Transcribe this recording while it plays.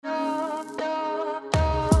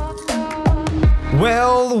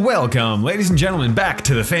Well, welcome, ladies and gentlemen, back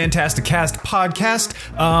to the Fantastic Cast podcast.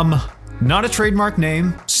 Not a trademark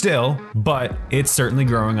name still, but it's certainly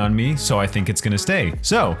growing on me, so I think it's gonna stay.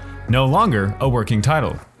 So, no longer a working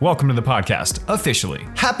title. Welcome to the podcast, officially.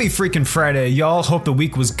 Happy freaking Friday, y'all. Hope the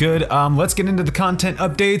week was good. Let's get into the content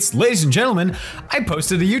updates. Ladies and gentlemen, I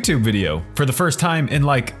posted a YouTube video for the first time in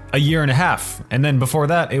like a year and a half. And then before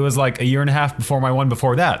that, it was like a year and a half before my one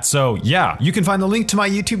before that. So yeah, you can find the link to my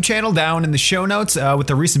YouTube channel down in the show notes with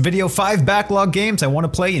the recent video, 5 backlog games I want to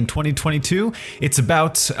play in 2022. It's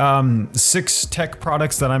about 6 tech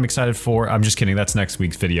products that I'm excited for. I'm just kidding. That's next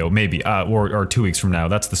week's video, maybe, or 2 weeks from now.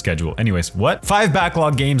 That's the schedule. Anyways, what? 5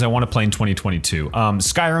 backlog games I want to play in 2022.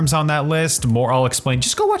 Skyrim's on that list. More I'll explain.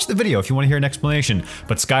 Just go watch the video if you want to hear an explanation.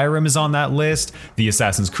 But Skyrim is on that list. The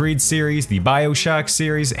Assassin's Creed series, the BioShock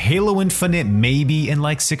series, Halo Infinite maybe in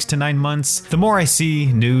like 6 to 9 months. The more I see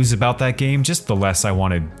news about that game, just the less I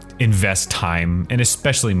want to invest time and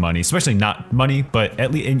especially money. Especially not money, but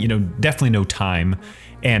at least, definitely no time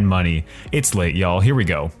and money. It's late, y'all. Here we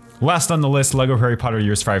go. Last on the list, Lego Harry Potter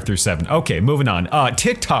years 5 through 7. Okay, moving on.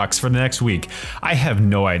 TikToks for the next week. I have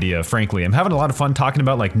no idea, frankly. I'm having a lot of fun talking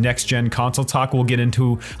about like next gen console talk. We'll get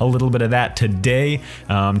into a little bit of that today.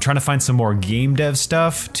 Trying to find some more game dev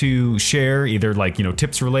stuff to share, either like,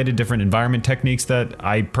 tips related, different environment techniques that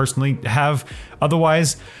I personally have.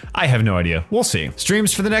 Otherwise, I have no idea. We'll see.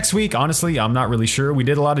 Streams for the next week, honestly, I'm not really sure. We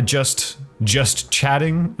did a lot of just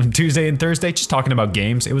chatting on Tuesday and Thursday, just talking about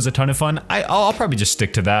games. It was a ton of fun. I'll probably just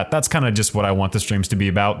stick to that. That's kind of just what I want the streams to be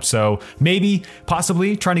about. So maybe,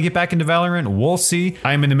 possibly, trying to get back into Valorant. We'll see.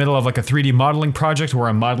 I'm in the middle of like a 3D modeling project where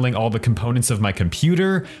I'm modeling all the components of my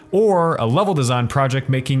computer, or a level design project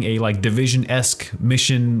making a like Division-esque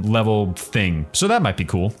mission level thing. So that might be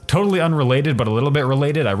cool. Totally unrelated, but a little bit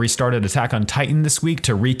related. I restarted Attack on Titan this week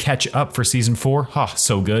to re-catch up for season 4.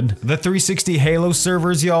 So good. The 360 Halo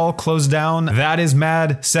servers, y'all, closed down. That is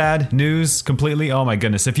mad, sad news completely. Oh my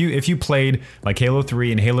goodness. If you played like Halo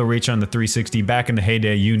 3 and Halo Reach on the 360 back in the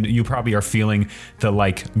heyday, you probably are feeling the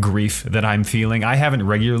like grief that I'm feeling. I haven't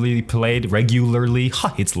regularly played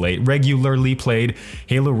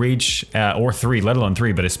Halo Reach or 3, let alone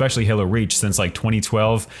 3, but especially Halo Reach since like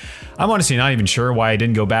 2012. I'm honestly not even sure why I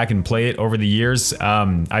didn't go back and play it over the years.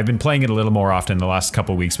 I've been playing it a little more often the last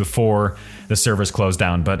couple weeks before the servers closed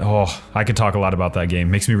down, but I could talk a lot about that game.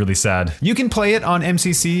 Makes me really sad. You can play it on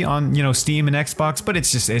MCC on, Steam and Xbox, but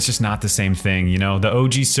it's just not the same thing, The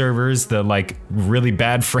OG servers, the like really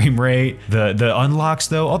bad frame rate, the unlocks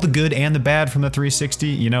though, all the good and the bad from the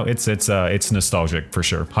 360, it's nostalgic for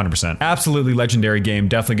sure, 100%. Absolutely legendary game.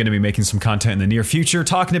 Definitely going to be making some content in the near future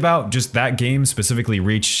talking about just that game, specifically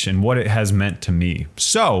Reach, and what it has meant to me.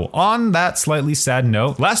 So, on that slightly sad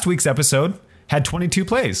note, last week's episode had 22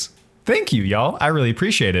 plays. Thank you, y'all. I really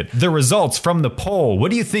appreciate it. The results from the poll. What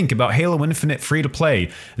do you think about Halo Infinite free-to-play?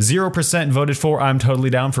 0% voted for I'm totally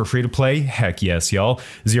down for free-to-play. Heck yes, y'all.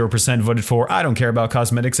 0% voted for I don't care about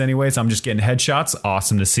cosmetics anyways. I'm just getting headshots.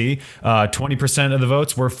 Awesome to see. 20% of the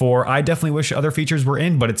votes were for I definitely wish other features were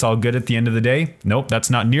in, but it's all good at the end of the day. Nope, that's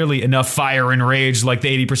not nearly enough fire and rage like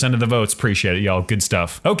the 80% of the votes. Appreciate it, y'all. Good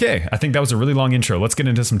stuff. Okay, I think that was a really long intro. Let's get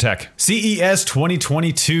into some tech. CES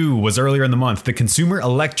 2022 was earlier in the month. The Consumer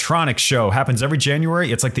Electronics Show happens every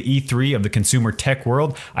January. It's like the E3 of the consumer tech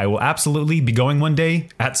world. I will absolutely be going one day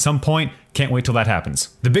at some point. Can't wait till that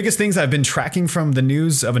happens. The biggest things I've been tracking from the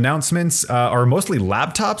news of announcements are mostly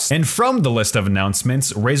laptops. And from the list of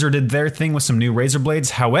announcements, Razer did their thing with some new Razer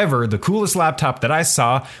blades. However, the coolest laptop that I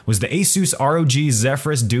saw was the Asus ROG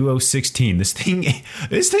Zephyrus Duo 16. This thing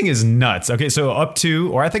is nuts. Okay, so up to,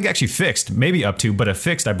 or I think actually fixed, maybe up to, but a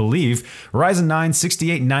fixed, I believe, Ryzen 9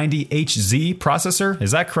 6890HZ processor.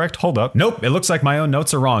 Is that correct? Hold up. Nope, it looks like my own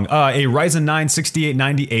notes are wrong. A Ryzen 9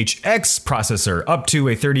 6890HX processor, up to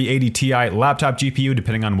a 3080 Ti laptop GPU,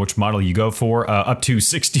 depending on which model you go for, up to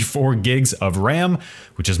 64 gigs of RAM,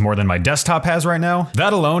 which is more than my desktop has right now.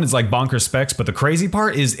 That alone is like bonkers specs, but the crazy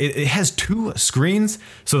part is it has 2 screens.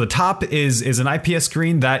 So the top is an IPS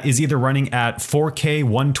screen that is either running at 4K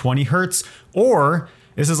 120 hertz, or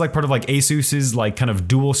this is like part of like Asus's like kind of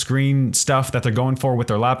dual screen stuff that they're going for with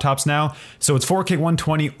their laptops now. So it's 4K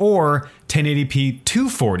 120 or 1080p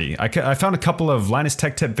 240. I found a couple of Linus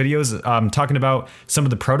Tech Tip videos talking about some of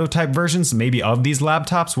the prototype versions, maybe of these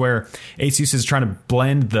laptops, where Asus is trying to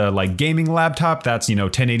blend the like gaming laptop that's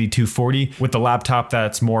 1080 240 with the laptop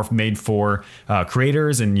that's more made for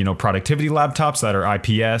creators and productivity laptops that are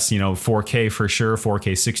IPS, 4K for sure,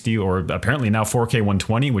 4K 60, or apparently now 4K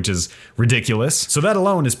 120, which is ridiculous. So that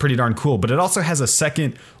alone is pretty darn cool. But it also has a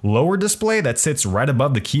second lower display that sits right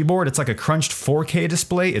above the keyboard. It's like a crunched 4K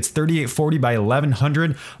display. It's 3840 1040 by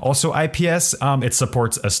 1100, also IPS. It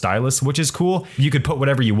supports a stylus, which is cool. You could put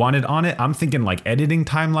whatever you wanted on it. I'm thinking like editing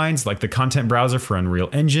timelines, like the content browser for Unreal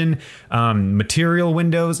Engine, material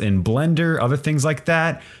windows in Blender, other things like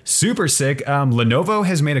that. Super sick. Lenovo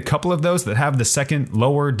has made a couple of those that have the second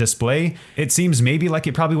lower display. It seems maybe like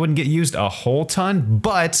it probably wouldn't get used a whole ton,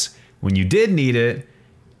 but when you did need it,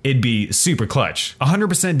 it'd be super clutch.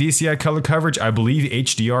 100% DCI color coverage, I believe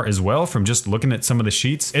HDR as well from just looking at some of the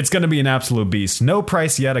sheets. It's gonna be an absolute beast. No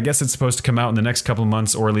price yet. I guess it's supposed to come out in the next couple of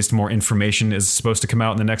months, or at least more information is supposed to come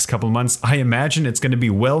out in the next couple of months. I imagine it's gonna be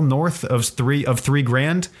well north of three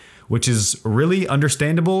grand, which is really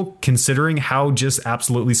understandable considering how just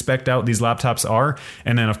absolutely specced out these laptops are.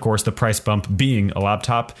 And then of course the price bump being a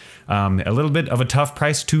laptop, a little bit of a tough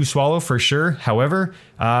price to swallow for sure. However,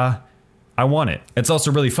 I want it. It's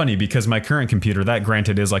also really funny because my current computer, that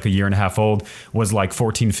granted is like a year and a half old, was like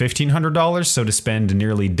 $1,400. So to spend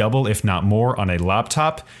nearly double, if not more, on a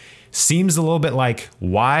laptop seems a little bit like,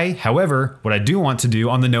 why? However, what I do want to do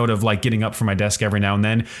on the note of like getting up from my desk every now and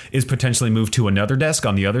then is potentially move to another desk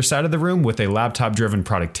on the other side of the room with a laptop driven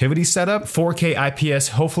productivity setup, 4K IPS,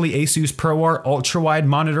 hopefully Asus ProArt ultra wide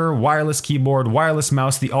monitor, wireless keyboard, wireless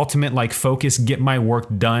mouse, the ultimate like focus, get my work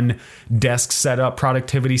done desk setup,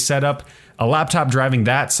 productivity setup, a laptop driving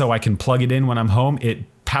that so I can plug it in when I'm home. It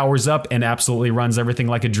powers up and absolutely runs everything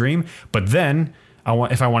like a dream. But then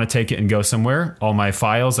if I want to take it and go somewhere, all my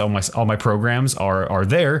files, all my programs are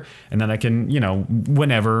there, and then I can,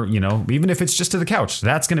 whenever, even if it's just to the couch,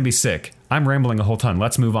 that's going to be sick. I'm rambling a whole ton.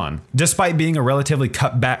 Let's move on. Despite being a relatively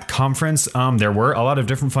cut back conference, there were a lot of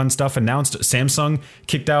different fun stuff announced. Samsung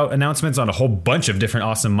kicked out announcements on a whole bunch of different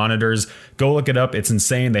awesome monitors. Go look it up. It's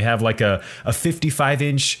insane. They have like a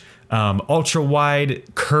 55-inch ultra wide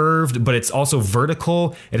curved, but it's also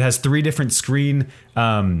vertical. It has 3 different screen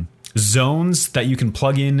zones that you can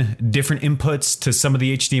plug in different inputs to some of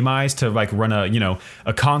the HDMIs to like run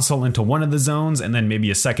a console into one of the zones, and then maybe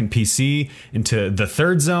a second PC into the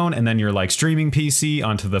third zone, and then your like streaming PC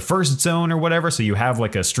onto the first zone or whatever. So you have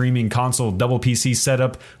like a streaming console double PC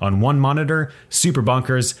setup on one monitor. Super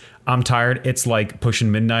bonkers. I'm tired. It's like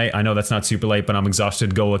pushing midnight. I know that's not super late, but I'm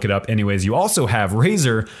exhausted. Go look it up. Anyways, you also have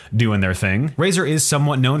Razer doing their thing. Razer is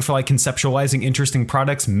somewhat known for like conceptualizing interesting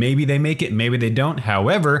products. Maybe they make it, maybe they don't.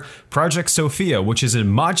 However, Project Sophia, which is a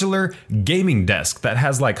modular gaming desk that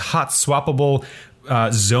has like hot swappable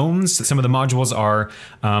zones. Some of the modules are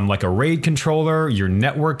like a RAID controller, your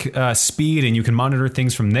network speed, and you can monitor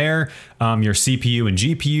things from there. Your CPU and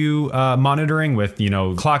GPU monitoring with,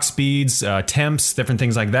 clock speeds, temps, different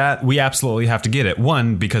things like that. We absolutely have to get it.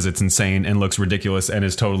 One, because it's insane and looks ridiculous and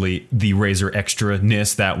is totally the Razer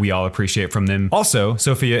extra-ness that we all appreciate from them. Also,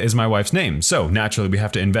 Sophia is my wife's name, so naturally we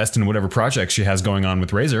have to invest in whatever project she has going on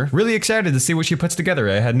with Razer. Really excited to see what she puts together.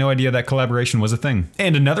 I had no idea that collaboration was a thing.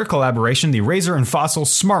 And another collaboration, the Razer and Fossil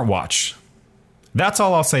smartwatch. That's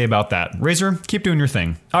all I'll say about that. Razer, keep doing your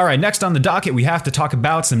thing. All right, next on the docket, we have to talk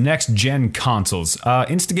about some next-gen consoles.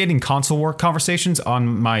 Instigating console war conversations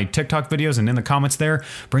on my TikTok videos and in the comments there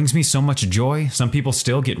brings me so much joy. Some people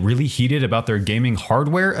still get really heated about their gaming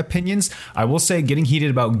hardware opinions. I will say getting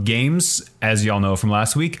heated about games, as y'all know from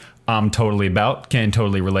last week, I'm totally about, can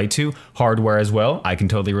totally relate to. Hardware as well, I can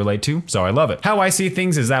totally relate to, so I love it. How I see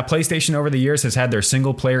things is that PlayStation over the years has had their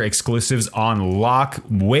single player exclusives on lock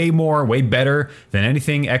way better than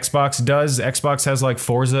anything Xbox does. Xbox has like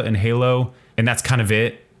Forza and Halo, and that's kind of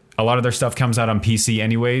it. A lot of their stuff comes out on PC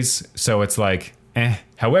anyways, so it's like, eh.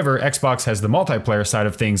 However, Xbox has the multiplayer side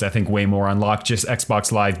of things, I think, way more on lock, just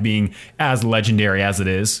Xbox Live being as legendary as it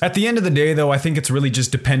is. At the end of the day, though, I think it's really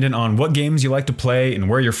just dependent on what games you like to play and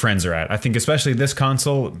where your friends are at. I think especially this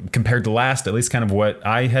console, compared to last, at least kind of what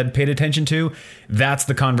I had paid attention to, that's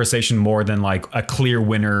the conversation more than like a clear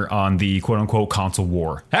winner on the quote-unquote console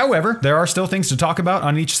war. However, there are still things to talk about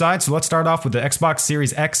on each side, so let's start off with the Xbox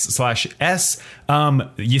Series X/S.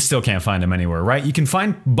 You still can't find them anywhere, right? You can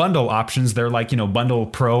find bundle options. They're like,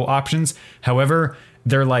 bundle Pro options. However,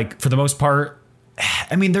 they're like, for the most part,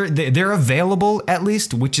 I mean, they're available at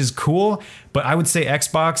least, which is cool. But I would say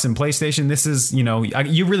Xbox and PlayStation, this is,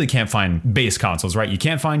 you really can't find base consoles, right? You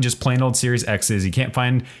can't find just plain old Series X's. You can't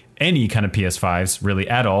find any kind of PS5s really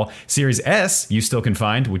at all. Series S, you still can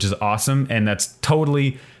find, which is awesome. And that's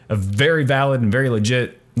totally a very valid and very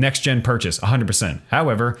legit next-gen purchase, 100%.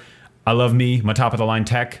 However, I love my top of the line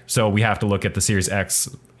tech, so we have to look at the Series X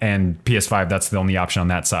and PS5. That's the only option on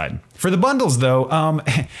that side. For the bundles though,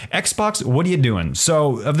 Xbox, what are you doing?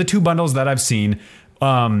 So of the 2 bundles that I've seen,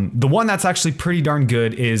 The one that's actually pretty darn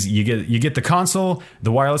good is you get the console,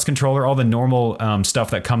 the wireless controller, all the normal stuff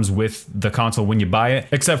that comes with the console when you buy it.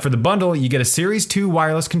 Except for the bundle, you get a Series 2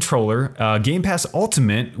 wireless controller, Game Pass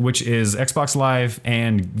Ultimate, which is Xbox Live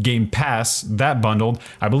and Game Pass, that bundled,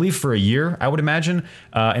 I believe for a year, I would imagine,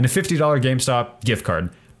 and a $50 GameStop gift card.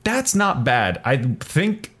 That's not bad. I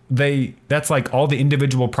think that's like all the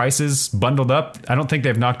individual prices bundled up. I don't think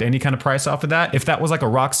they've knocked any kind of price off of that. If that was like a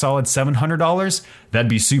rock solid $700, that'd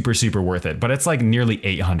be super, super worth it. But it's like nearly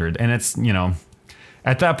 $800, and it's,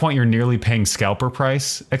 at that point you're nearly paying scalper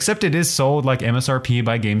price, except it is sold like MSRP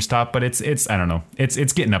by GameStop, but it's I don't know. It's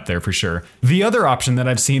getting up there for sure. The other option that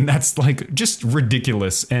I've seen that's like just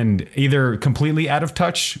ridiculous and either completely out of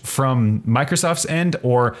touch from Microsoft's end,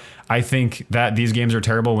 or I think that these games are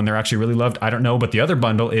terrible when they're actually really loved. I don't know, but the other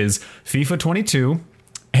bundle is FIFA 22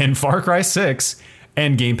 and Far Cry 6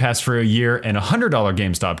 and Game Pass for a year and a $100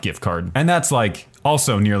 GameStop gift card. And that's like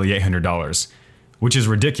also nearly $800. Which is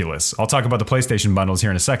ridiculous. I'll talk about the PlayStation bundles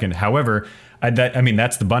here in a second. However,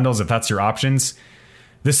 that's the bundles. If that's your options,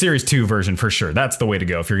 the Series 2 version for sure. That's the way to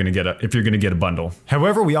go if you're gonna get a bundle.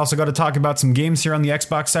 However, we also got to talk about some games here on the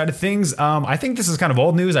Xbox side of things. I think this is kind of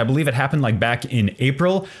old news. I believe it happened like back in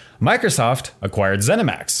April. Microsoft acquired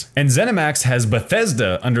ZeniMax, and ZeniMax has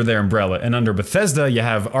Bethesda under their umbrella, and under Bethesda you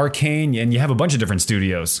have Arcane and you have a bunch of different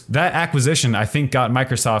studios. That acquisition I think got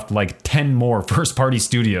Microsoft like 10 more first-party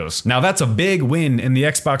studios. Now that's a big win in the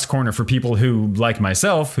Xbox corner for people who, like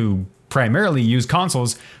myself, who primarily use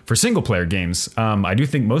consoles for single player games. I do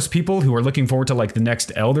think most people who are looking forward to like the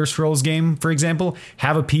next Elder Scrolls game, for example,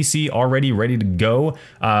 have a PC already ready to go.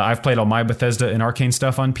 I've played all my Bethesda and Arcane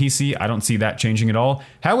stuff on PC. I don't see that changing at all.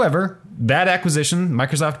 However, that acquisition,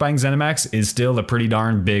 Microsoft buying ZeniMax, is still a pretty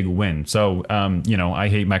darn big win. So, I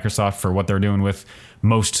hate Microsoft for what they're doing with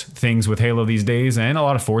most things with Halo these days, and a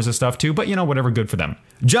lot of Forza stuff too, but whatever, good for them.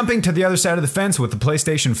 Jumping to the other side of the fence with the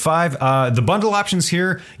PlayStation 5, the bundle options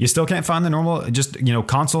here, you still can't find the normal,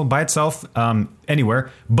 console by itself anywhere,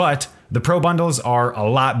 but the Pro bundles are a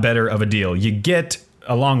lot better of a deal. You get,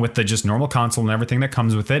 along with the just normal console and everything that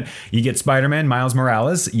comes with it, you get Spider-Man Miles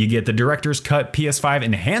Morales, you get the Director's Cut PS5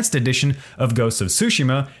 Enhanced Edition of Ghosts of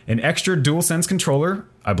Tsushima, an extra DualSense controller,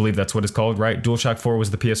 I believe that's what it's called, right? DualShock 4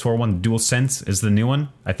 was the PS4 one. DualSense is the new one,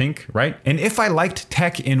 I think, right? And if I liked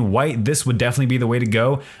tech in white, this would definitely be the way to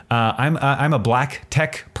go. I'm a black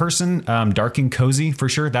tech person, dark and cozy for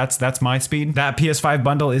sure. That's my speed. That PS5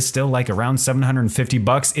 bundle is still like around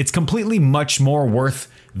 $750. It's completely much more worth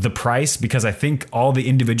the price because I think all the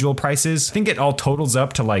individual prices, I think it all totals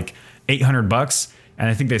up to like $800. And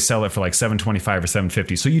I think they sell it for like $725 or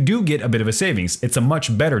 $750. So you do get a bit of a savings. It's a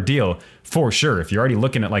much better deal for sure. If you're already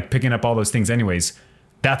looking at like picking up all those things anyways,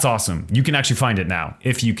 that's awesome. You can actually find it now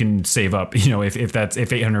if you can save up. If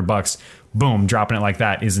 $800, boom, dropping it like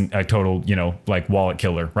that isn't a total, like wallet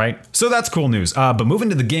killer, right? So that's cool news. But moving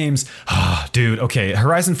to the games, dude, okay,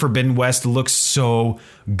 Horizon Forbidden West looks so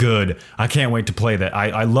good. I can't wait to play that.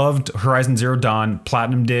 I loved Horizon Zero Dawn,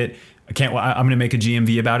 platinumed it. I'm going to make a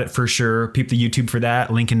GMV about it for sure. Peep the YouTube for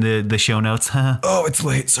that. Link in the show notes. Oh, it's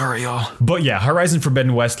late. Sorry, y'all. But yeah, Horizon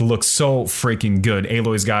Forbidden West looks so freaking good.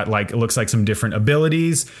 Aloy's got it looks like some different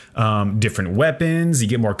abilities, different weapons. You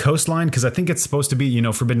get more coastline because I think it's supposed to be,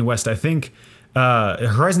 Forbidden West. I think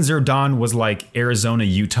Horizon Zero Dawn was like Arizona,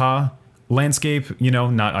 Utah landscape,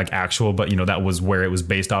 not like actual, but that was where it was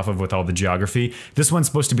based off of with all the geography. This one's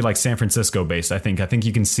supposed to be like San Francisco based. I think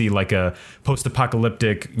you can see like a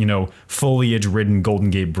post-apocalyptic, foliage ridden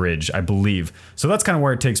Golden Gate Bridge, I believe. So that's kind of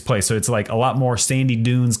where it takes place. So it's like a lot more sandy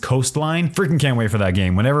dunes coastline. Freaking can't wait for that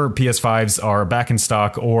game. Whenever PS5s are back in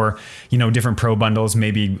stock or, different Pro bundles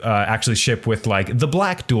maybe actually ship with like the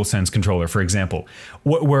black DualSense controller, for example.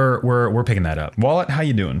 We're picking that up. Wallet, how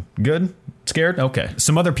you doing? Good? Scared? Okay.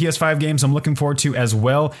 Some other PS5 games I'm looking forward to as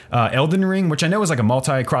well. Elden Ring, which I know is like a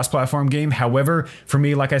multi-cross-platform game. However, for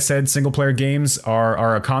me, like I said, single-player games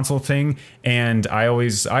are a console thing, and I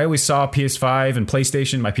always saw PS5 and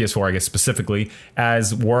PlayStation, my PS4, I guess specifically,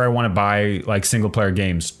 as where I want to buy like single-player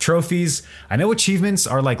games. Trophies, I know achievements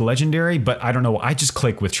are like legendary, but I don't know. I just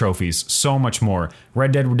click with trophies so much more.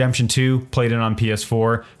 Red Dead Redemption 2, played it on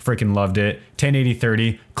PS4, freaking loved it.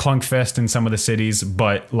 1080-30, Clunkfest in some of the cities,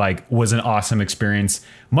 but like was an awesome experience.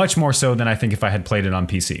 Much more so than I think if I had played it on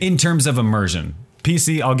PC. In terms of immersion,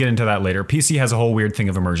 PC, I'll get into that later. PC has a whole weird thing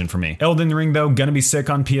of immersion for me. Elden Ring, though, gonna be sick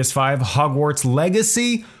on PS5. Hogwarts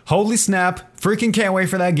Legacy, holy snap, Freaking can't wait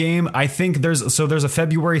for that game. I think there's a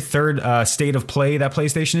February 3rd state of play that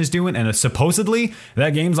PlayStation is doing, and supposedly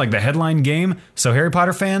that game's like the headline game. So Harry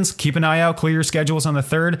Potter fans, keep an eye out, clear your schedules on the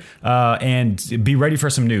 3rd, and be ready for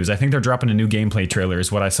some news. I think they're dropping a new gameplay trailer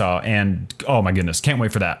is what I saw, and oh my goodness, can't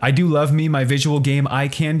wait for that. I do love me my visual game eye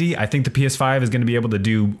candy. I think the PS5 is going to be able to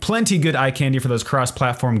do plenty good eye candy for those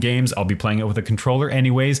cross-platform games. I'll be playing it with a controller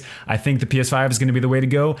anyways. I think the PS5 is going to be the way to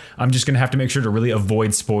go. I'm just going to have to make sure to really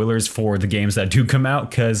avoid spoilers for the games that do come out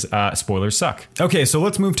because spoilers suck. Okay, so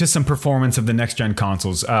let's move to some performance of the next gen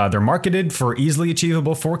consoles. They're marketed for easily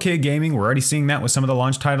achievable 4K gaming. We're already seeing that with some of the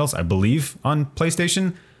launch titles, I believe, on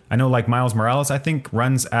PlayStation. I know like Miles Morales, I think,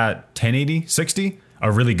 runs at 1080 60.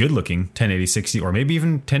 A really good looking 1080 60 or maybe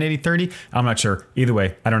even 1080 30. I'm not sure. Either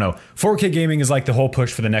way, I don't know. 4K gaming is like the whole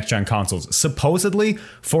push for the next gen consoles. Supposedly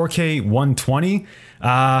 4K 120.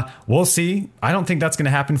 We'll see. I don't think that's going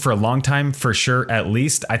to happen for a long time, for sure, at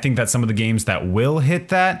least. I think that some of the games that will hit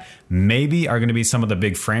that maybe are going to be some of the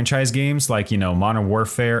big franchise games like, Modern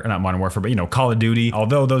Warfare, not Modern Warfare, but, Call of Duty.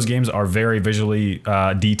 Although those games are very visually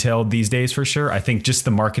detailed these days, for sure. I think just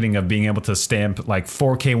the marketing of being able to stamp like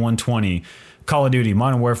 4K 120, Call of Duty,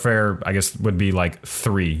 Modern Warfare, I guess would be like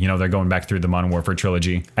 3. They're going back through the Modern Warfare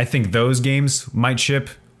trilogy. I think those games might ship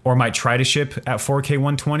or might try to ship at 4K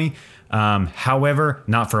 120. However,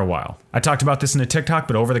 not for a while. I talked about this in a TikTok,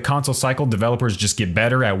 but over the console cycle, developers just get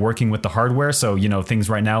better at working with the hardware. So, things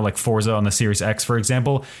right now like Forza on the Series X, for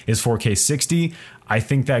example, is 4K 60. I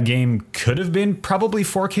think that game could have been probably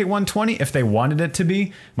 4K 120 if they wanted it to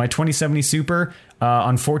be. My 2070 Super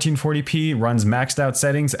on 1440p runs maxed out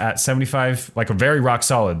settings at 75, like a very rock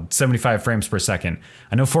solid 75 frames per second.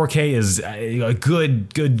 I know 4K is a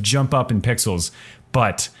good jump up in pixels,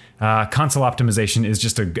 but console optimization is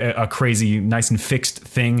just a crazy, nice and fixed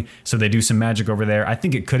thing. So they do some magic over there. I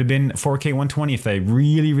think it could have been 4K 120 if they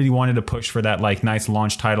really, really wanted to push for that like nice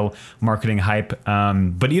launch title marketing hype.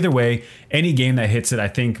 But either way, any game that hits it, I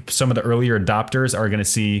think some of the earlier adopters are going to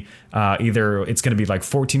see either it's going to be like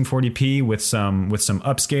 1440p with some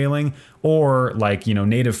upscaling, or like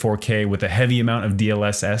native 4K with a heavy amount of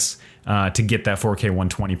DLSS to get that 4K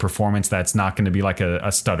 120 performance. That's not going to be like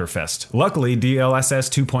a stutter fest. Luckily,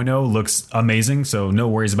 DLSS 2.0 looks amazing, so no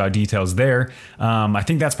worries about details there. I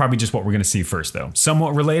think that's probably just what we're going to see first, though.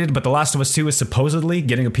 Somewhat related, but The Last of Us 2 is supposedly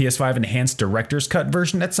getting a PS5 enhanced director's cut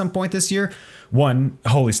version at some point this year. One,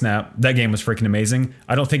 holy snap, that game was freaking amazing.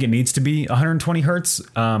 I don't think it needs to be 120 hertz.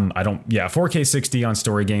 4K 60 on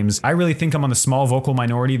story games. I really think I'm on the small vocal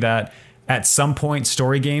minority that at some point,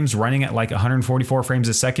 story games running at like 144 frames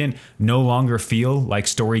a second no longer feel like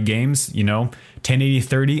story games. 1080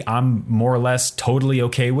 30, I'm more or less totally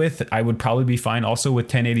okay with. I would probably be fine also with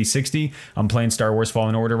 1080 60. I'm playing Star Wars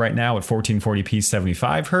Fallen Order right now at 1440p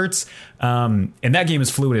 75 hertz. And that game is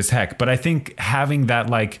fluid as heck. But I think having that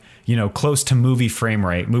close to movie frame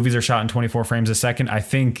rate, movies are shot in 24 frames a second. I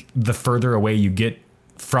think the further away you get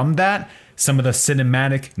from that, some of the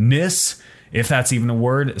cinematic-ness, if that's even a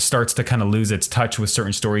word, starts to kind of lose its touch with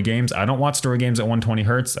certain story games. I don't want story games at 120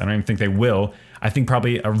 hertz. I don't even think they will. I think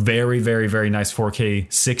probably a very, very, very nice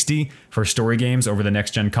 4K 60 for story games over the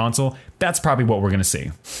next gen console. That's probably what we're going to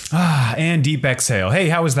see. And deep exhale. Hey,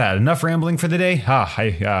 how was that? Enough rambling for the day?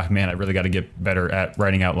 Man, I really got to get better at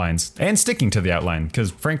writing outlines and sticking to the outline,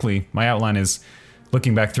 because frankly, my outline is,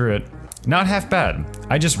 looking back through it, not half bad.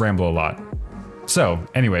 I just ramble a lot. So,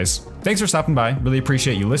 anyways, thanks for stopping by. Really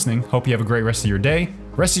appreciate you listening. Hope you have a great rest of your day,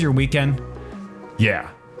 rest of your weekend. Yeah.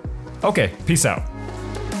 Okay, peace out.